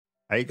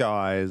Hey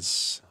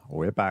guys,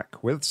 we're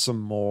back with some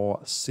more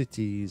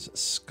Cities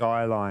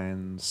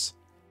Skylines.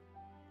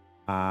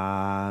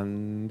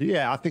 And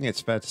yeah, I think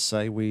it's fair to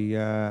say we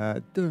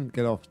didn't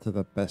get off to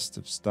the best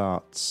of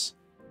starts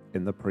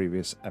in the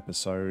previous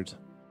episode.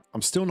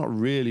 I'm still not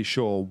really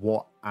sure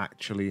what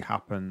actually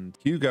happened.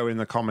 Hugo in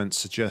the comments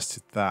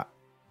suggested that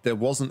there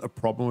wasn't a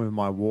problem with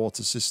my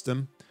water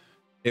system.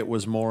 It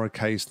was more a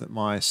case that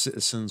my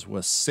citizens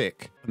were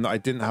sick and that I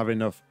didn't have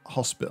enough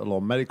hospital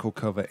or medical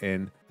cover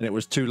in, and it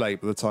was too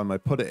late by the time I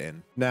put it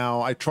in.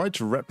 Now, I tried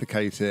to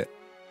replicate it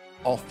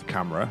off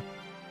camera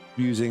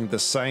using the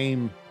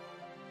same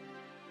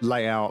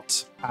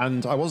layout,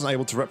 and I wasn't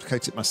able to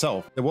replicate it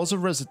myself. There was a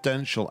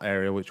residential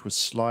area which was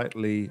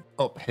slightly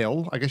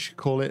uphill, I guess you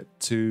call it,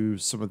 to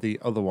some of the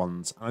other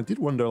ones. And I did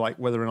wonder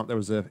whether or not there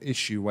was an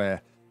issue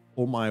where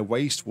all my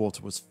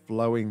wastewater was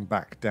flowing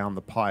back down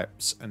the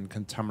pipes and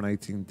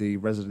contaminating the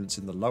residents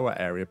in the lower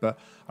area, but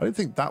I don't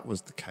think that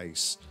was the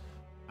case.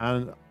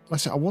 And like I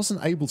said, I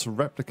wasn't able to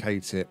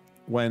replicate it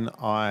when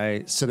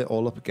I set it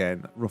all up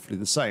again, roughly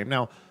the same.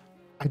 Now,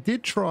 I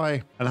did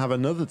try and have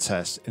another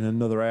test in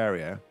another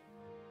area,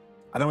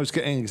 and I was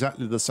getting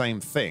exactly the same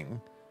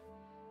thing,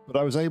 but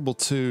I was able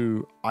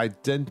to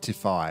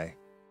identify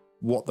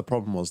what the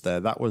problem was there.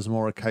 That was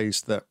more a case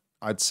that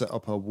I'd set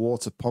up a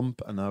water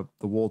pump and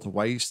the water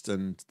waste,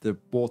 and the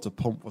water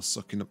pump was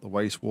sucking up the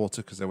wastewater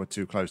because they were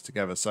too close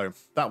together. So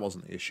that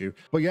wasn't the issue.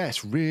 But yeah,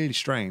 it's really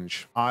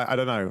strange. I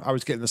don't know. I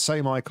was getting the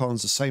same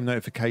icons, the same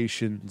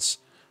notifications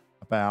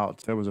about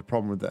there was a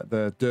problem with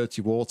the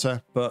dirty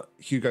water, but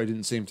Hugo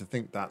didn't seem to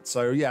think that.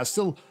 So yeah,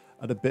 still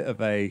at a bit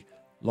of a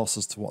loss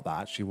as to what that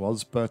actually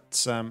was.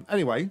 But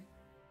anyway,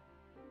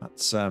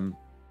 that's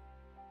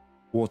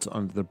water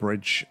under the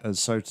bridge, as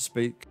so to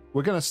speak.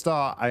 We're going to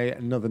start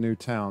another new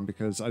town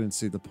because I didn't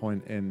see the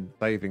point in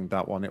saving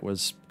that one. It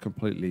was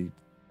completely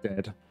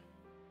dead.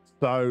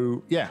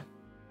 So yeah,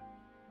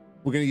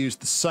 we're going to use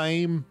the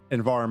same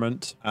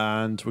environment,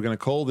 and we're going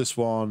to call this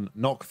one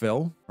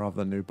Nockville rather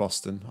than New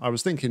Boston. I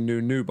was thinking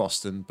New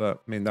Boston,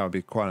 but I mean, that would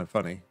be quite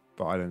funny,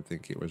 but I don't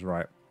think it was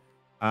right.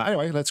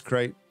 Anyway, let's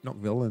create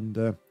Nockville and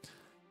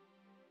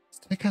let's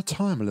take our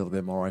time a little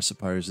bit more, I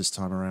suppose, this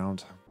time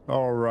around.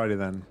 Alrighty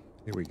then.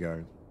 Here we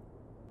go.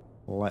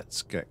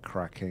 Let's get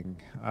cracking.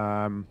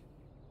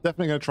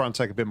 Definitely going to try and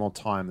take a bit more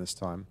time this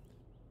time.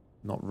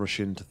 Not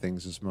rush into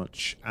things as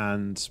much.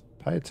 And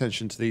pay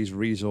attention to these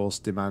resource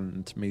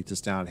demand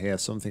meters down here.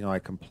 Something I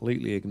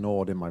completely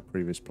ignored in my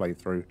previous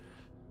playthrough.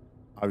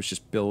 I was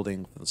just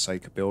building for the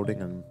sake of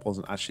building and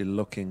wasn't actually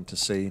looking to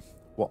see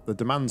what the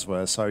demands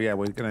were. So yeah,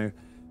 we're going to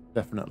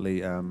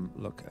definitely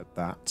look at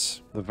that.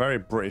 The very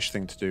British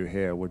thing to do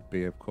here would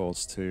be, of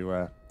course,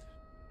 to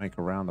make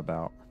a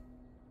roundabout.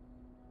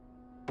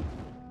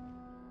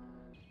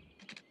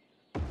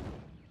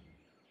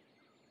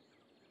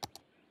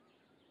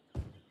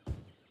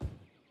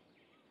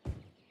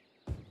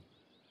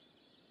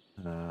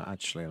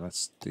 Actually,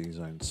 let's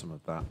dezone some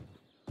of that.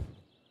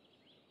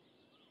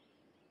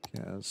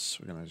 Yes,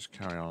 we're going to just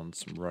carry on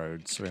some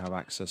roads so we have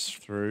access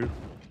through.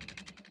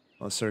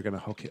 Unless we're going to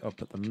hook it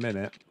up at the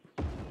minute.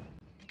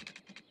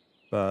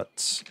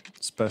 But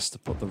it's best to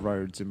put the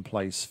roads in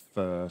place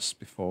first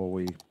before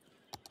we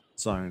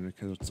zone,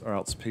 because or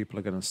else people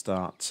are going to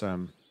start...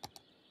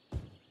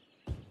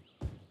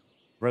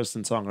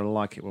 residents aren't going to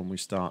like it when we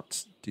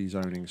start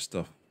dezoning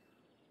stuff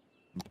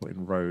and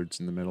putting roads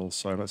in the middle,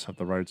 so let's have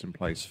the roads in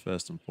place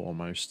first and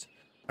foremost.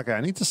 Okay,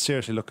 I need to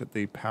seriously look at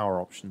the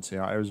power options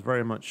here. I was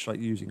very much like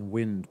using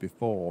wind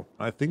before.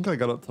 I think I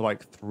got up to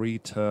like 3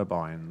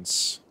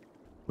 turbines,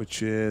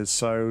 which is,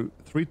 so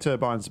 3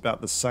 turbines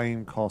about the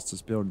same cost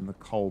as building the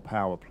coal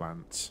power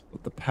plant.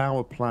 But the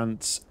power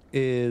plant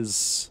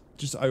is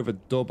just over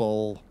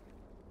double.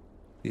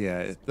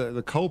 Yeah,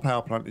 the coal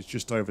power plant is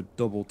just over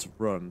double to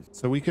run.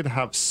 So we could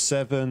have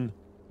 7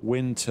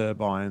 wind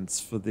turbines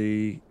for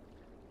the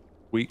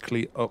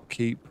weekly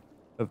upkeep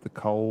of the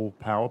coal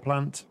power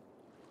plant.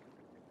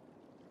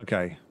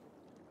 Okay,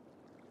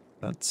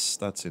 that's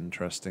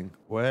interesting.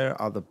 Where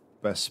are the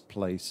best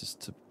places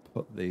to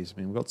put these? I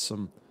mean, we've got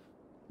some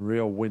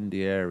real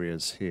windy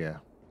areas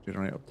here.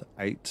 Generate up to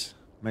 8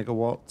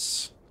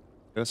 megawatts.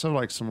 Let's have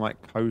like some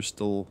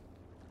coastal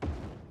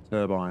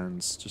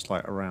turbines just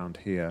like around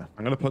here.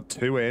 I'm going to put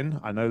 2 in.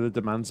 I know the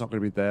demand's not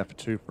going to be there for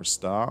 2 for a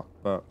start,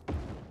 but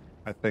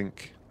I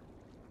think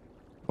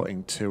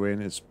putting 2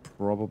 in is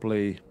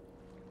probably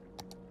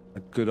a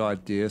good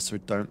idea, so we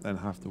don't then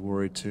have to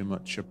worry too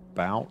much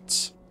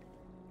about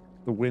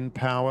the wind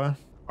power.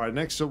 All right,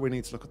 next up we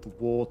need to look at the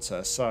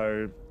water.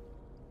 So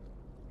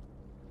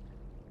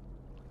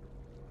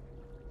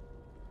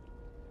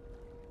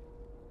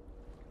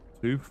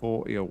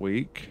 $240 a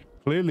week.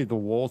 Clearly the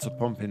water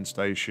pumping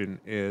station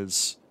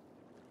is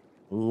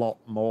a lot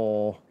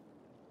more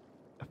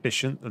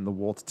efficient than the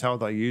water tower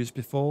that I used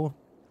before.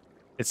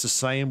 It's the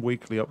same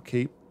weekly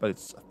upkeep, but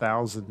it's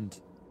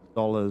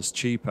 $1,000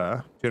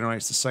 cheaper.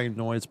 Generates the same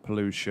noise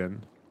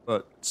pollution,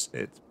 but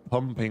its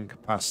pumping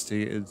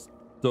capacity is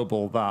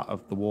double that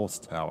of the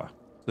water tower.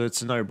 So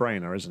it's a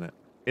no-brainer, isn't it?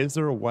 Is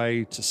there a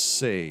way to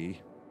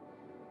see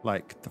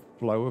like the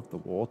flow of the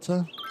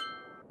water.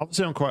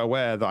 Obviously, I'm quite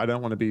aware that I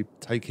don't want to be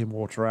taking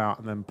water out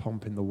and then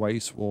pumping the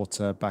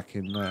wastewater back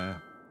in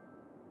there.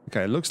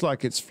 Okay, it looks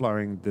like it's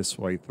flowing this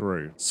way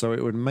through. So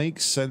it would make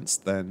sense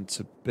then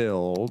to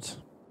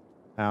build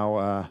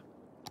our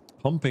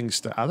pumping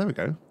station. Ah, there we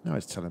go. Now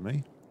it's telling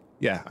me.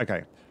 Yeah,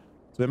 okay.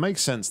 So it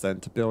makes sense then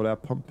to build our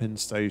pumping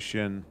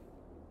station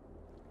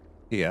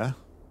here.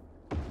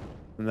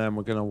 And then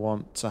we're going to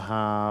want to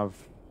have...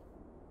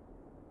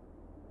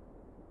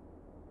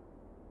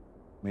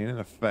 I mean, in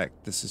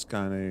effect, this is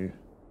going to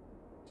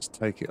just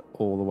take it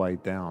all the way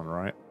down,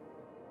 right?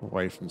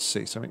 Away from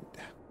sea. So, I mean,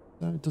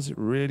 does it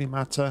really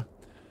matter?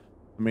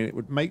 I mean, it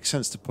would make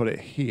sense to put it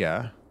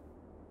here.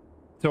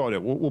 So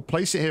we'll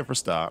place it here for a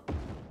start.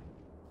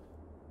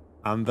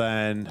 And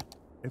then,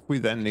 if we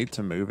then need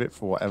to move it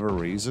for whatever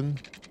reason,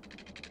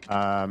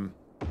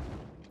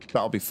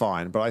 that'll be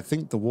fine. But I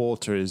think the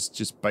water is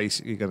just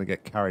basically going to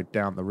get carried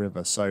down the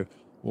river. So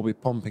we'll be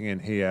pumping in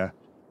here.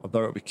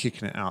 Although it'll be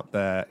kicking it out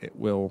there, it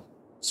will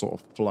sort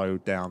of flow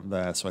down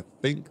there. So I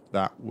think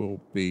that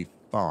will be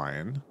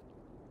fine.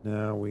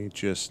 Now we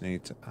just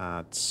need to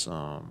add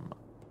some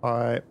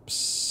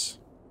pipes.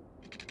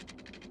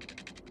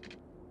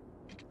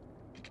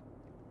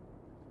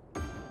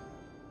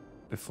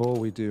 Before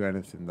we do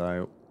anything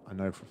though, I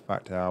know for a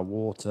fact our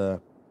water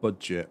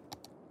budget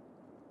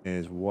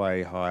is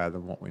way higher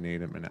than what we need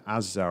in a minute,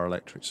 as is our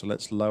electric. So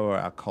let's lower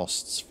our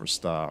costs for a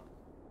start.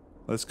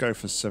 Let's go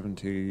for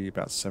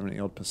about 70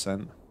 odd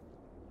 %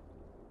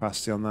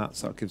 capacity on that.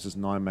 So that gives us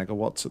 9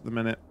 megawatts at the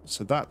minute.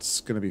 So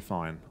that's going to be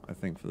fine, I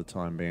think, for the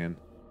time being.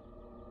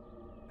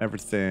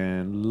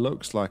 Everything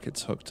looks like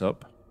it's hooked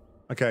up.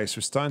 Okay, so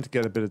we're starting to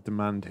get a bit of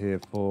demand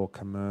here for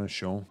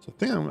commercial. So I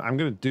think I'm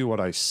going to do what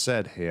I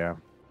said here.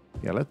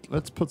 Yeah,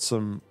 let's put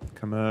some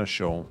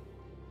commercial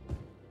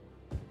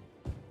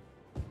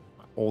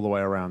all the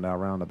way around our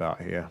roundabout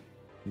here.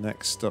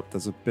 Next up,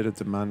 there's a bit of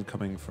demand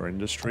coming for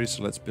industry,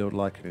 so let's build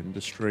like an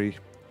industry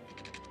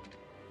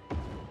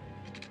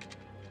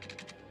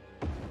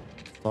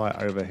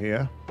site over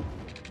here.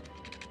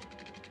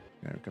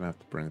 Yeah, we're going to have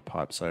to bring the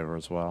pipes over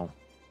as well.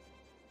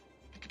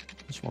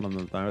 Just one of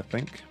them though, I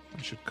think.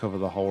 That should cover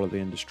the whole of the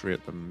industry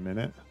at the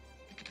minute.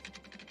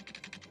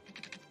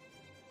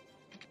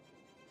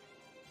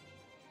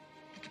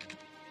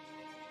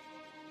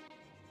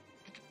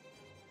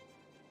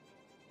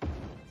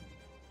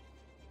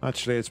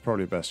 Actually, it's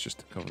probably best just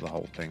to cover the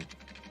whole thing.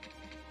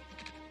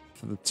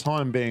 For the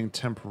time being,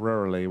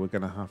 temporarily, we're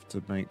going to have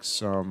to make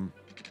some...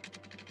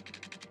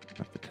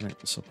 have to connect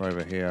this up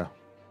over here.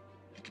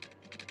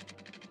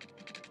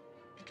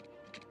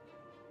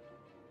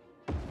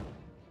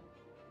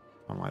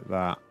 Something like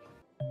that.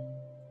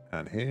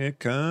 And here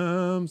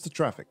comes the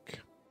traffic.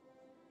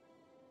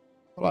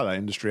 I like that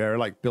industry area,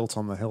 like built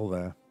on the hill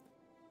there.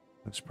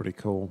 Looks pretty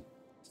cool.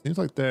 Seems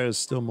like there's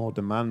still more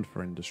demand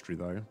for industry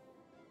though.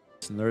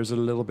 And there is a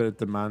little bit of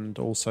demand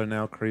also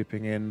now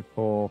creeping in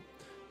for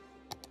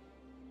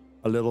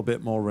a little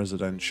bit more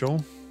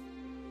residential.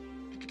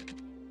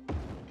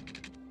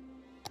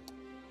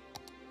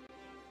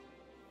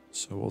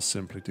 So we'll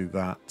simply do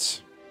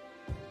that.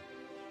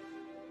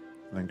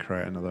 And then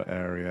create another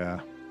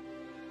area.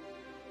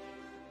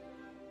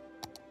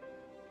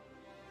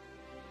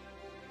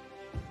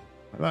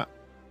 Like that.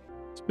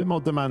 It's a bit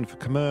more demand for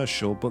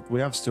commercial, but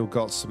we have still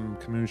got some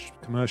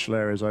commercial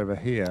areas over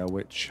here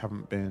which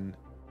haven't been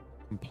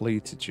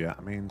completed yet.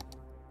 I mean,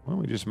 why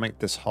don't we just make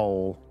this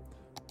whole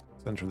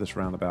center of this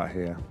roundabout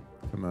here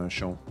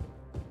commercial?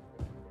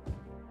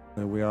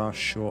 So we are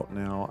short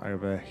now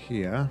over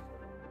here.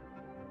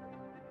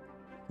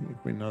 I think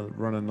if we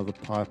run another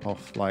pipe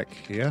off like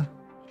here,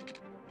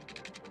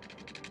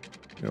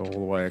 go all the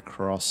way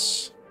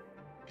across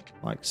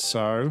like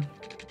so.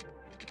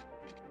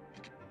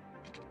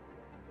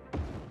 I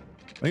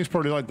think it's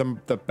probably like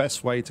the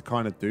best way to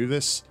kind of do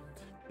this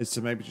is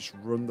to maybe just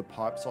run the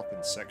pipes off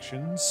in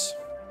sections.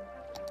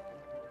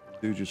 I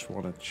do just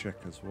want to check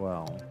as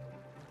well.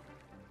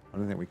 I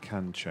don't think we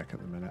can check at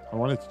the minute. I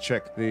wanted to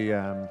check the...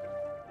 I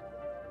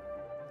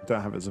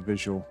don't have it as a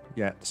visual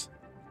yet.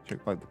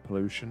 Check like the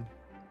pollution.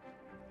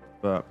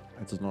 But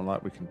it doesn't look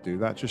like we can do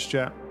that just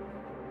yet.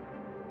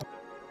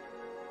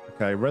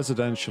 Okay,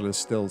 residential is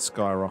still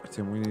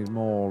skyrocketing. We need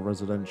more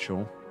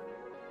residential.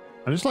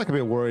 I'm just like a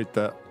bit worried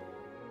that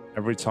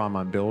every time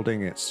I'm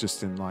building, it's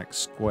just in like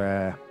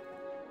square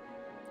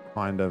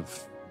kind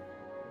of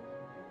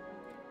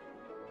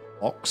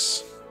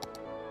box.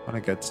 Kind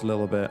of gets a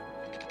little bit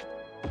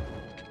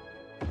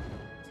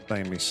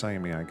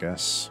samey, I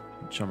guess,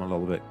 which I'm a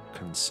little bit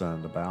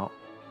concerned about.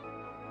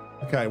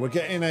 Okay, we're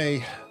getting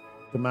a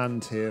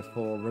demand here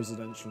for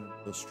residential and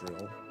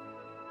industrial.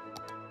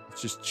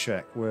 Let's just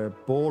check. We're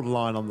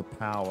borderline on the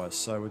power,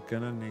 so we're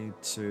gonna need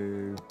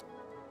to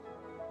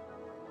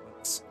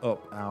let's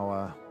up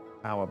our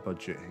power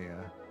budget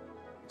here.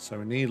 So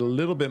we need a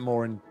little bit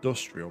more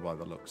industrial by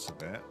the looks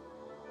of it.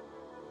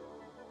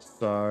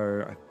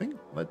 So I think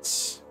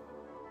let's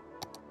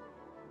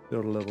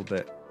build a little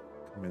bit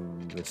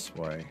coming this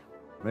way.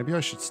 Maybe I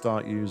should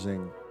start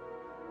using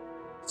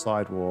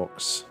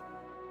sidewalks.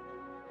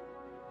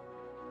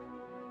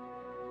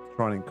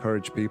 Try and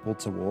encourage people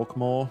to walk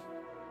more.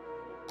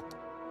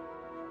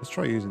 Let's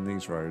try using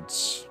these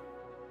roads.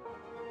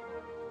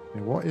 I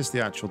mean, what is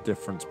the actual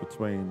difference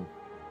between...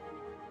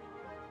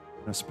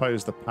 I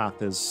suppose the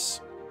path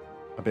is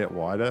a bit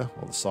wider,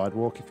 or the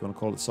sidewalk, if you want to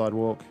call it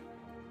sidewalk.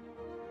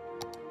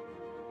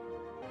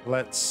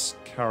 Let's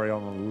carry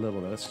on a little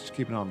bit. Let's just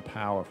keep an eye on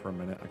power for a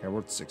minute. Okay, we're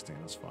at 16,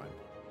 that's fine.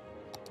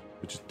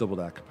 We just doubled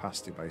our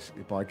capacity,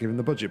 basically, by giving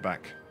the budget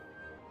back.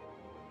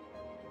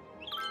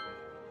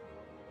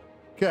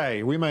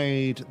 Okay, we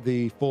made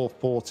the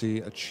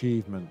 440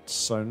 achievement.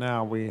 So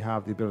now we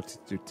have the ability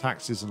to do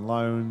taxes and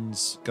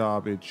loans,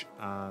 garbage,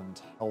 and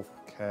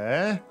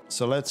healthcare.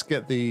 So let's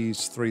get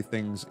these 3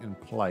 things in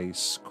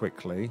place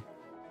quickly.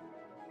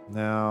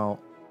 Now,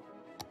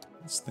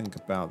 let's think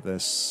about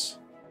this.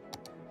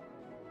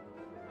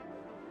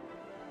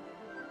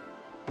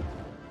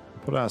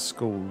 Put our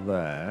school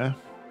there.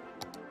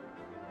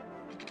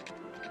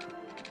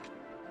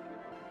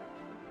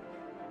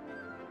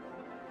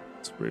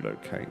 Let's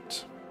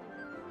relocate.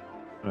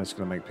 And it's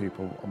going to make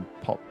people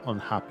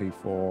unhappy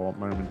for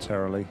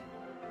momentarily.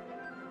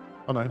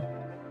 Oh no.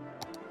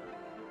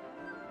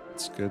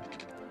 That's good.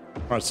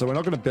 Alright, so we're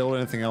not going to build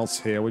anything else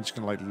here. We're just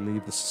going to like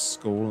leave the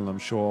school, and I'm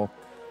sure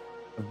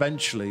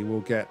eventually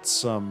we'll get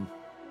some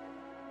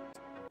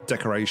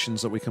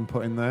decorations that we can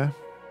put in there.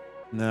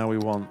 Now we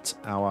want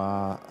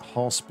our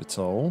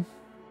hospital.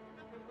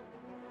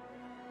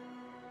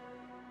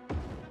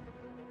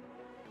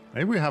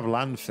 Maybe we have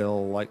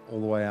landfill like all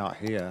the way out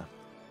here.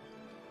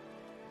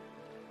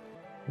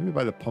 Maybe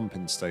by the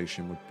pumping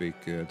station would be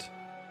good.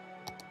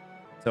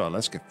 So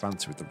let's get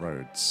fancy with the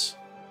roads.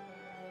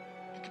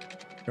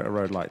 Got a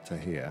road like to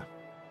here.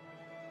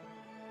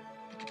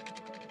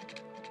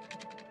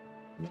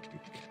 Let me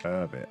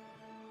curve it.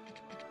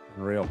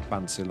 Real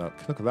fancy look.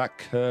 Look at that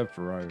curved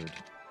road.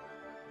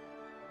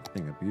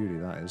 Thing of beauty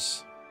that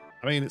is.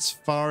 I mean, it's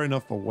far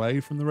enough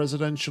away from the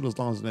residential as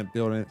long as they don't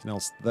build anything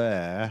else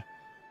there.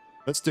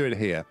 Let's do it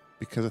here,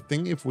 because I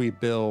think if we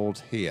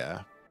build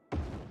here,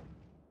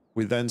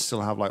 we then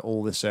still have like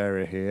all this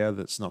area here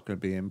that's not going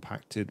to be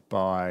impacted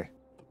by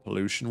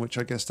pollution, which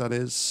I guess that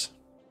is.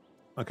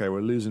 Okay, we're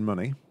losing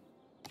money.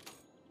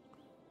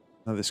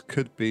 Now this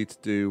could be to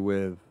do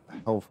with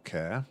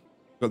healthcare.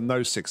 We've got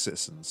no 6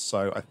 citizens,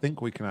 so I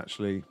think we can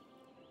actually...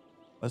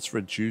 Let's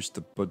reduce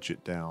the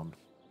budget down.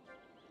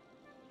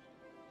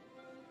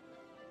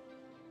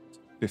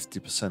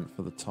 50%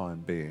 for the time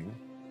being.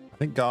 I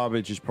think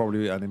garbage is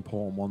probably an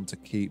important one to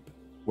keep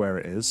where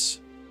it is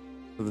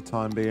for the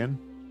time being.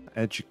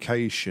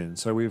 Education.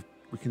 So we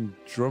can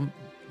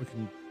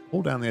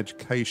pull down the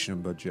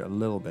education budget a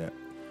little bit.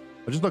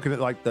 I'm just looking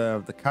at like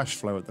the cash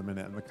flow at the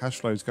minute, and the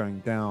cash flow is going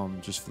down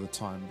just for the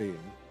time being.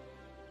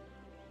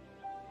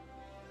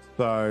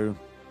 So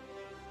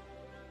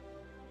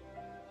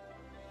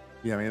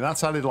yeah, I mean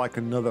that's added like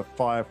another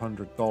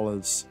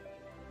 $500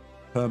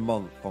 per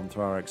month onto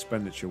our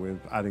expenditure with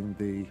adding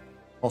the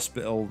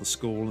hospital, the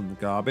school, and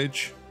the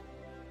garbage.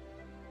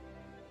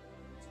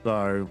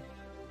 So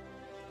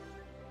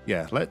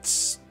yeah,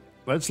 let's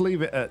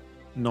leave it at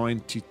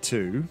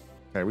 92.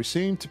 Okay, we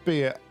seem to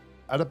be at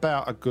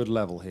about a good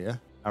level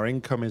here. Our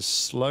income is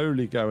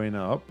slowly going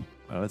up.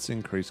 Let's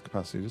increase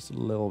capacity just a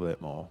little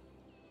bit more.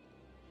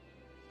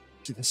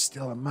 See, there's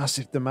still a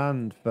massive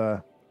demand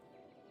for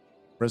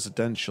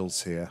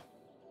residentials here.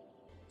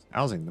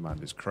 Housing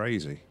demand is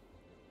crazy.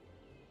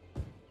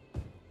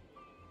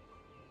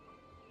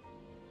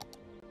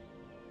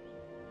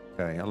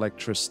 Okay,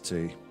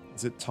 electricity.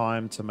 Is it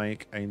time to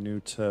make a new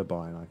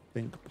turbine? I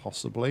think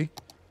possibly.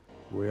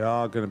 We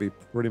are going to be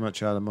pretty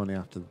much out of money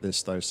after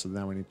this, though, so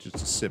now we need just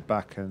to sit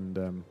back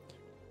and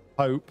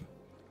hope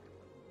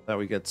that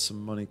we get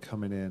some money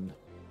coming in.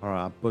 All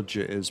right, our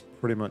budget is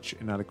pretty much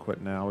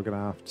inadequate now. We're going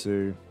to have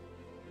to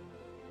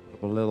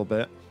up a little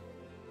bit.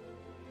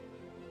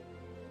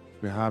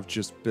 We have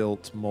just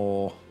built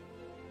more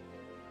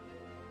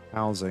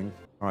housing.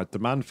 All right,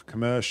 demand for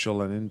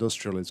commercial and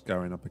industrial is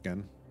going up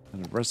again.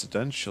 And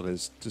residential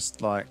is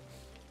just like...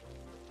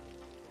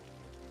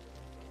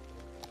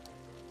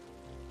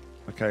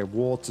 Okay,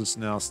 water's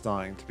now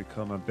starting to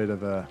become a bit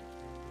of a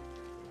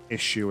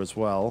issue as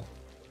well.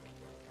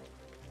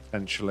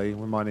 Potentially,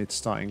 we might need to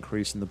start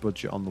increasing the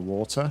budget on the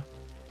water.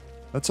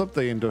 Let's up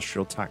the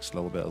industrial tax a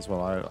little bit as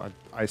well.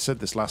 I said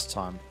this last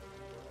time.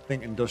 I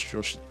think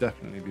industrial should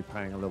definitely be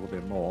paying a little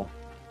bit more.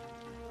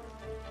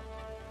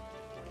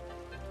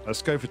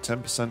 Let's go for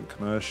 10%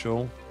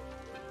 commercial.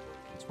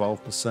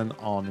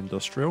 12% on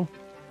industrial.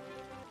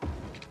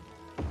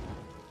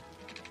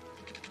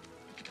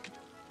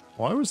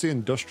 Why was the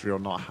industrial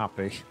not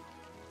happy?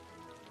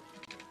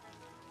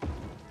 I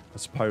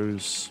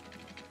suppose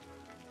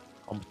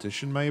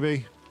competition,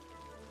 maybe?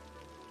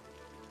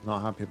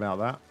 Not happy about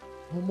that.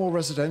 One more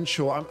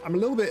residential. I'm a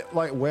little bit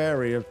like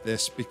wary of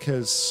this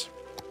because...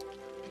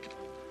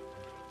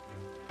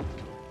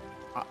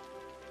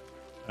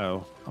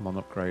 Oh, I'm on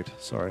upgrade.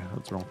 Sorry,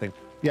 that's the wrong thing.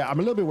 Yeah, I'm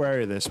a little bit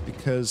wary of this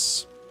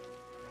because...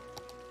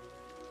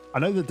 I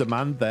know the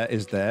demand there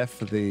is there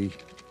for the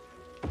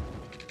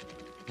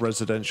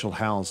residential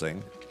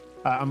housing.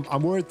 I'm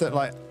worried that,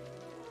 like,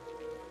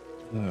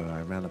 oh,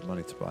 I ran out of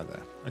money to buy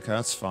there. Okay,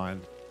 that's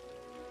fine.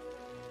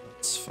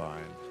 That's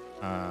fine.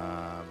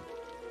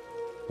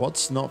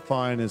 What's not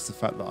fine is the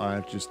fact that I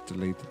have just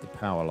deleted the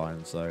power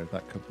lines, though.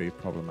 That could be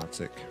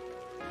problematic.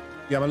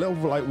 Yeah, I'm a little,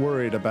 like,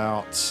 worried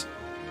about...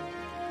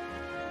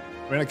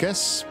 I mean, I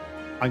guess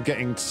I'm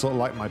getting to sort of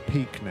like my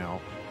peak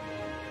now.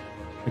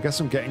 I guess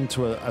I'm getting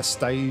to a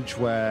stage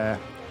where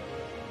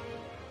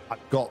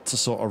I've got to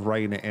sort of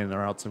rein it in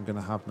or else I'm going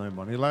to have no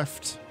money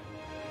left.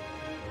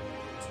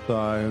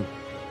 So...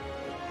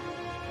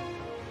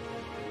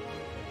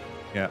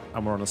 yeah,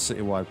 and we're on a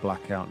citywide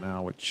blackout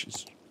now, which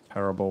is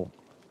terrible.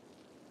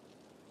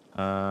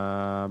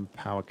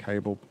 Power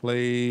cable,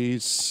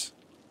 please.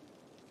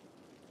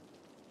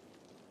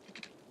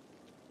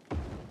 There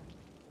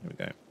we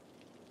go.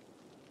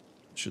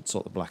 Should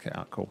sort the blackout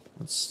out. Cool.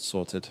 That's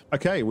sorted.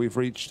 Okay, we've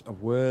reached a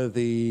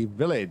worthy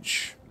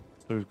village.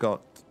 So we've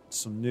got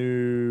some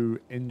new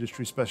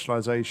industry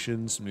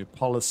specializations, some new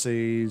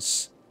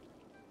policies,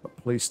 got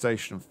police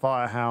station and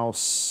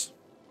firehouse.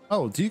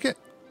 Oh, do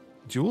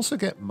you also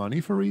get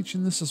money for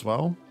reaching this as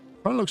well?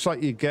 Kind of looks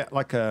like you get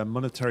like a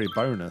monetary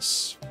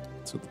bonus.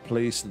 So the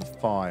police and the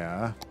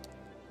fire.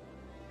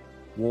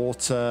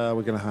 Water,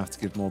 we're going to have to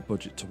give more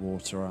budget to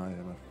water, I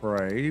am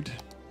afraid.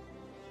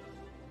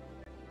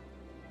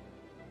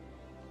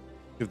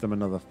 Give them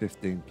another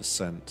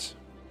 15%.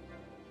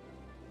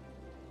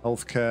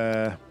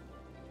 Healthcare.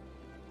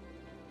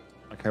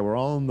 Okay, we're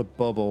on the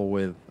bubble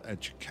with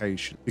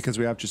education because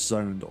we have just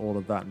zoned all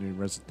of that new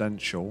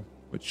residential,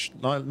 which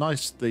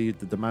nice. The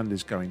demand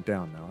is going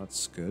down now.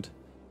 That's good.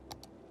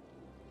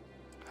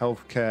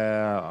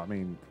 Healthcare. I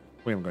mean,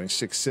 we haven't got any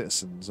 6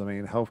 citizens. I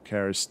mean,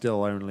 healthcare is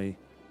still only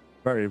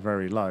very,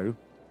 very low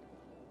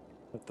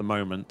at the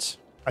moment.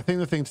 I think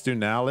the thing to do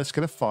now, let's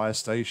get a fire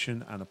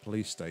station and a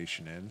police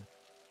station in.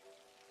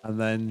 And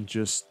then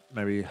just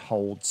maybe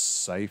hold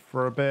safe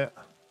for a bit.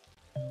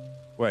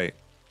 Wait,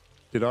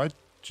 did I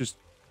just...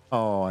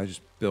 oh, I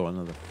just built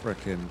another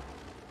frickin'...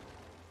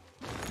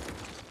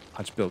 I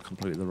just built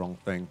completely the wrong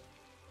thing.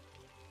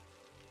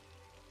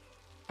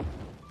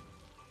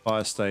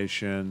 Fire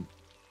station.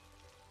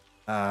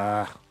 No,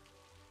 I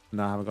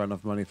haven't got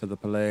enough money for the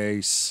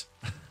police.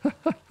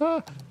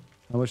 How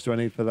much do I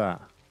need for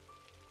that?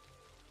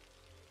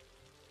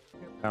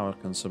 Power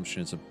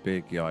consumption is a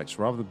big yikes.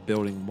 Rather than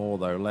building more,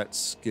 though,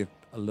 let's give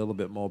a little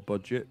bit more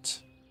budget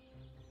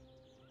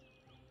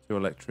to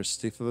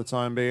electricity for the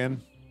time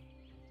being.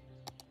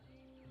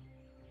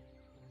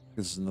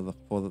 This is another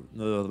 4...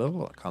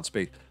 I can't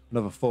speak.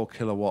 Another 4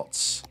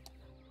 kilowatts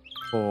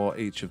for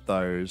each of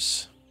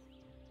those.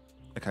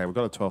 Okay, we've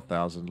got a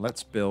 12,000.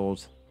 Let's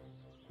build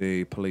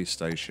the police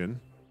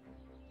station.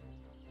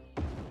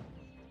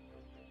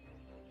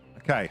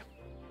 Okay,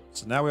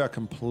 so now we are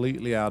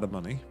completely out of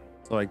money.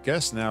 So I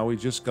guess now we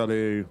just got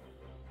to...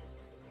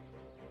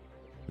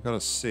 we've got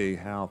to see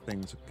how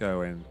things are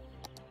going.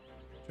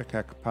 Check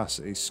our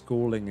capacity.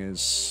 Schooling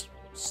is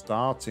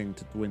starting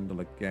to dwindle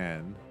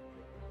again.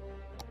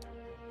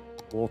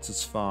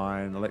 Water's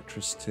fine.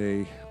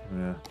 Electricity,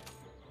 yeah.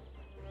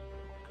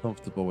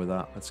 Comfortable with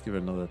that. Let's give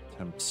it another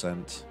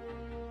 10%.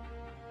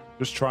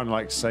 Just trying to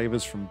like save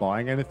us from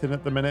buying anything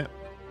at the minute.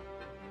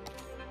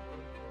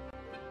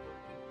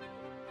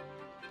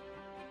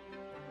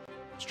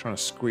 Just trying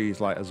to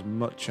squeeze like as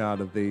much out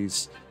of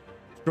these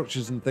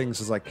structures and things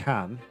as I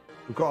can.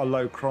 We've got a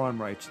low crime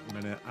rate at the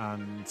minute,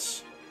 and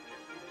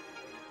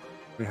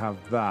we have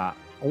that.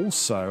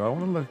 Also, I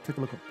want to take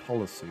a look at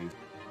policies.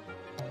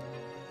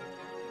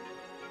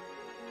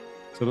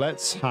 So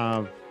let's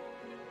have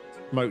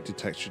smoke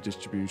detector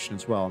distribution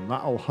as well, and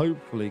that'll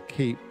hopefully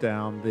keep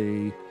down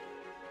the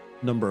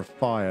number of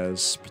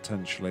fires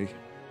potentially.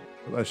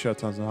 But those share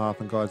times in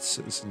half and guide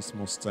citizens to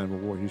more sustainable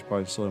water use by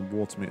installing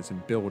water meters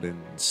in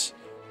buildings.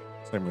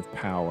 Same with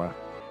power.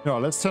 No,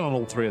 let's turn on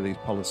all 3 of these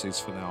policies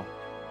for now.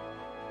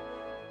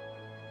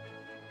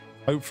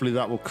 Hopefully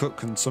that will cut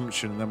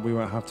consumption, and then we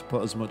won't have to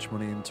put as much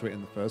money into it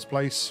in the first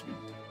place.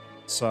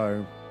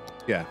 So,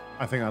 yeah,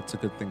 I think that's a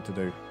good thing to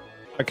do.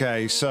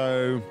 Okay,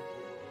 so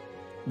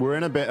we're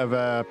in a bit of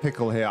a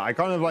pickle here. I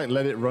kind of like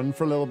let it run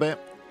for a little bit,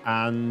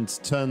 and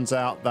turns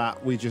out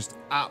that we just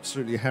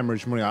absolutely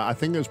hemorrhaged money. I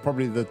think it was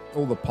probably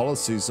all the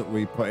policies that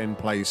we put in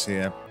place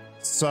here.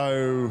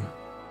 So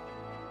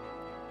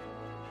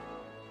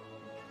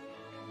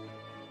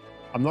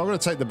I'm not going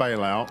to take the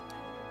bailout.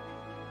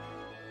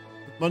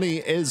 Money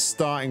is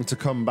starting to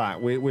come back.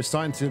 We're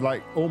starting to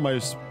like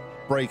almost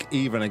break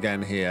even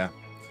again here.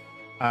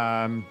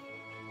 The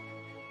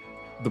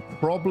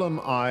problem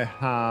I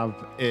have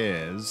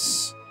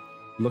is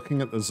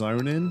looking at the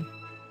zoning.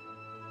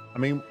 I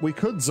mean, we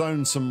could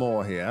zone some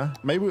more here.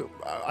 Maybe,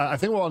 I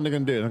think what I'm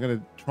going to do is I'm going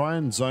to try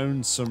and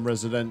zone some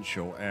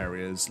residential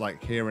areas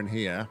like here and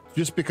here,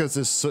 just because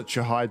there's such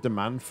a high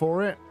demand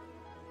for it.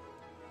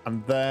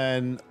 And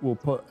then we'll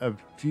put a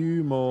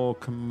few more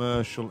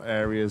commercial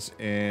areas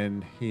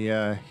in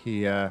here,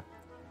 here.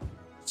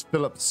 Let's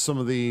fill up some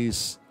of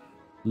these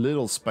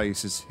little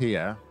spaces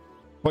here.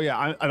 But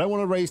yeah, I don't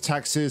want to raise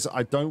taxes.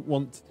 I don't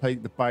want to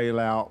take the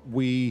bailout.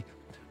 We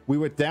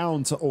were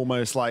down to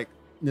almost like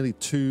nearly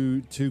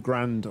two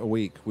grand a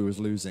week we was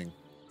losing.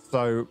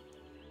 So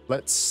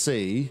let's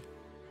see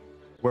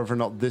whether or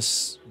not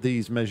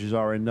these measures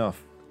are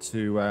enough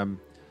to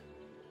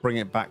bring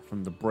it back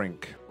from the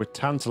brink. We're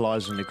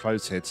tantalizingly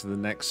close here to the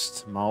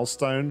next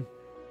milestone.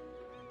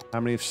 How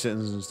many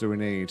citizens do we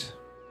need?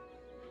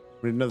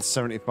 We need another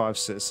 75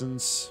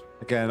 citizens.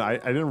 Again, I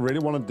didn't really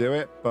want to do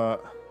it,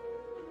 but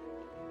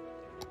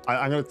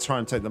I'm going to try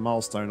and take the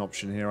milestone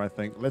option here, I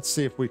think. Let's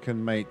see if we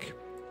can make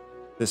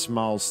this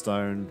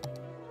milestone.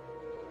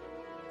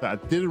 I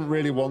didn't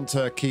really want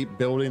to keep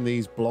building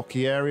these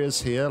blocky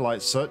areas here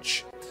like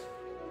such,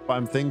 but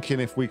I'm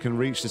thinking if we can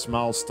reach this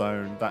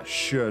milestone, that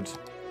should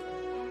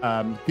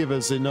give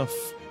us enough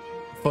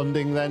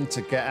funding then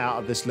to get out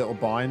of this little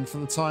bind for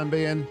the time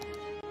being.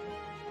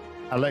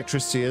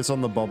 Electricity is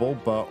on the bubble,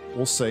 but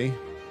we'll see.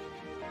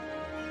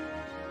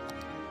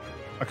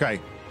 Okay,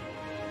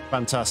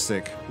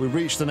 fantastic. We've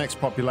reached the next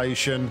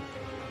population.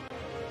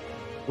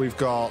 We've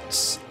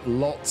got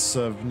lots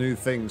of new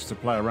things to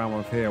play around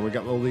with here. We've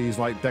got all these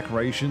like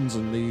decorations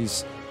and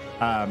these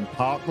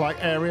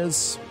park-like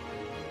areas,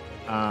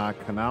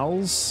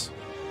 canals.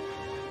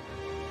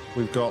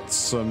 We've got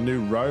some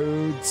new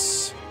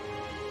roads,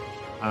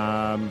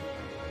 level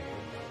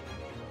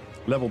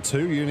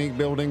 2 unique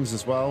buildings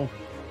as well.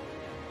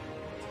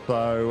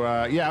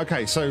 So yeah,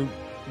 okay, so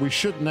we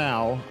should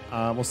now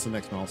what's the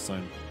next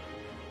milestone?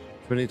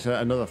 We need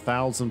another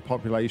 1,000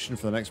 population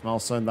for the next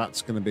milestone.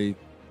 That's going to be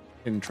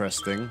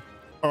interesting.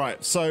 All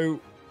right,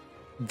 so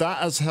that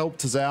has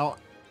helped us out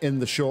in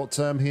the short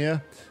term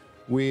here.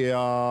 We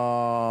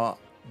are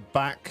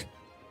back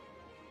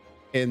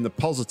in the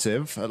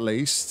positive at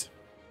least,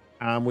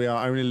 and we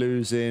are only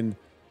losing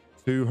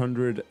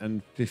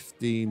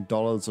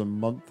 $215 a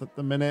month at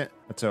the minute.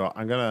 I tell you what,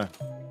 I'm gonna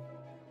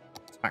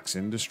tax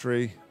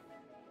industry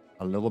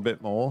a little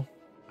bit more,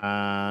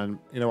 and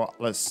you know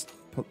what, let's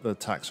put the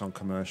tax on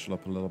commercial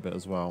up a little bit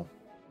as well.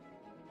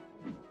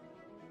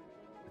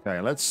 Okay,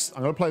 I'm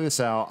gonna play this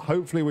out.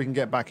 Hopefully we can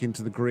get back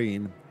into the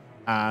green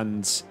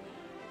and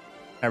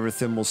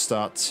everything will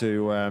start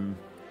to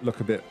look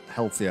a bit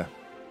healthier.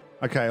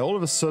 Okay, all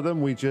of a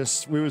sudden we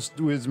was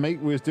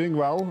doing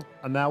well,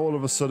 and now all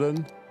of a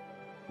sudden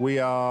we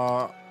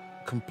are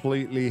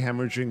completely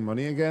hemorrhaging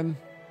money again.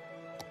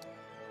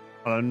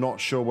 And I'm not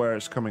sure where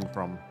it's coming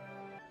from.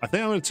 I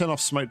think I'm going to turn off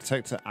smoke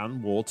detector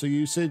and water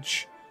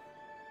usage,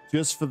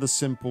 just for the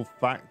simple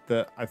fact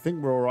that I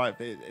think we're all right.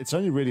 It's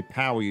only really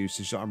power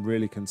usage that I'm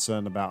really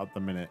concerned about at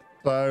the minute.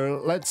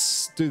 So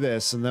let's do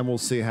this, and then we'll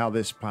see how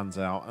this pans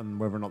out and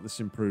whether or not this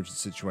improves the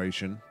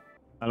situation.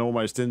 And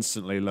almost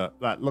instantly,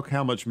 look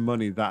how much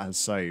money that has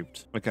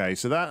saved. Okay,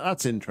 so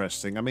that's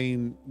interesting. I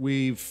mean,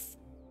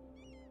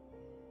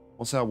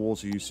 what's our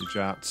water usage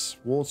at?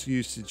 Water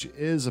usage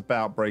is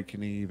about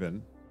breaking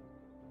even.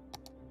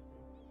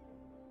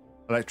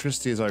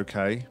 Electricity is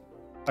okay.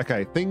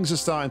 Okay, things are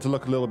starting to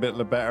look a little bit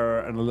better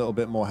and a little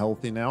bit more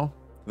healthy now.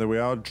 There we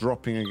are,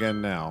 dropping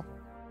again now.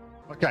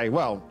 Okay,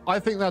 well, I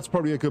think that's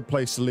probably a good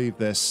place to leave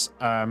this.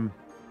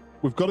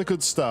 We've got a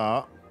good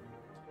start.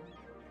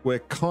 We're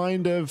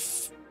kind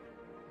of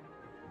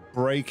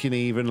breaking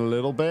even a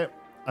little bit.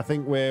 I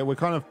think we're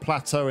kind of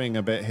plateauing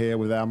a bit here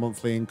with our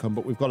monthly income,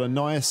 but we've got a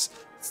nice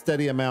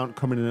steady amount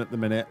coming in at the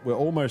minute. We're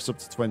almost up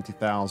to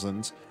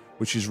 20,000,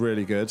 which is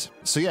really good.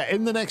 So yeah,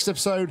 in the next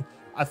episode,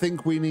 I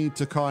think we need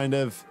to kind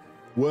of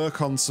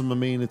work on some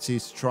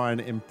amenities to try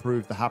and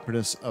improve the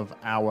happiness of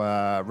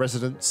our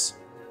residents.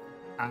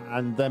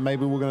 And then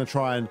maybe we're going to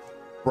try and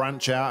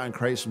branch out and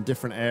create some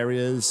different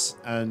areas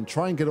and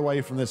try and get away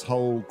from this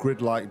whole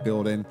grid-like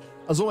building.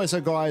 As always, so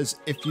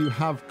guys, if you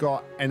have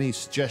got any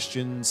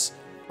suggestions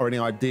or any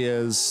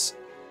ideas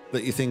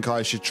that you think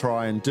I should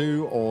try and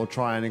do or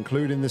try and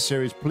include in this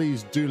series,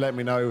 please do let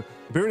me know.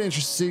 It'd be really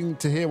interesting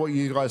to hear what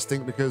you guys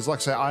think, because like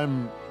I say,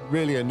 I'm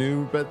really a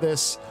noob at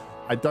this.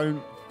 I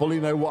don't fully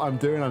know what I'm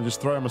doing. I'm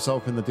just throwing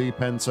myself in the deep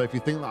end. So if you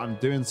think that I'm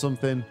doing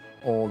something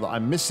or that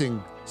I'm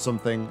missing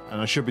something and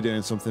I should be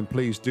doing something,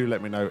 please do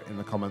let me know in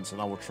the comments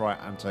and I will try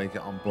and take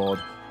it on board.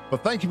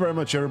 But thank you very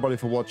much everybody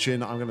for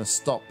watching. I'm going to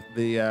stop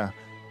the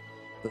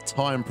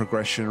time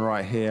progression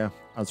right here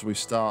as we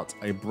start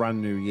a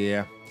brand new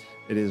year.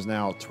 It is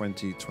now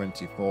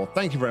 2024.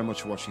 Thank you very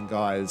much for watching,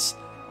 guys,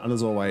 and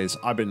as always,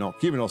 I've been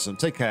Nock. You've been awesome.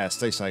 Take care,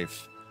 stay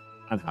safe,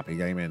 and happy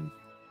gaming.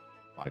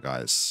 Bye,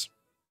 guys.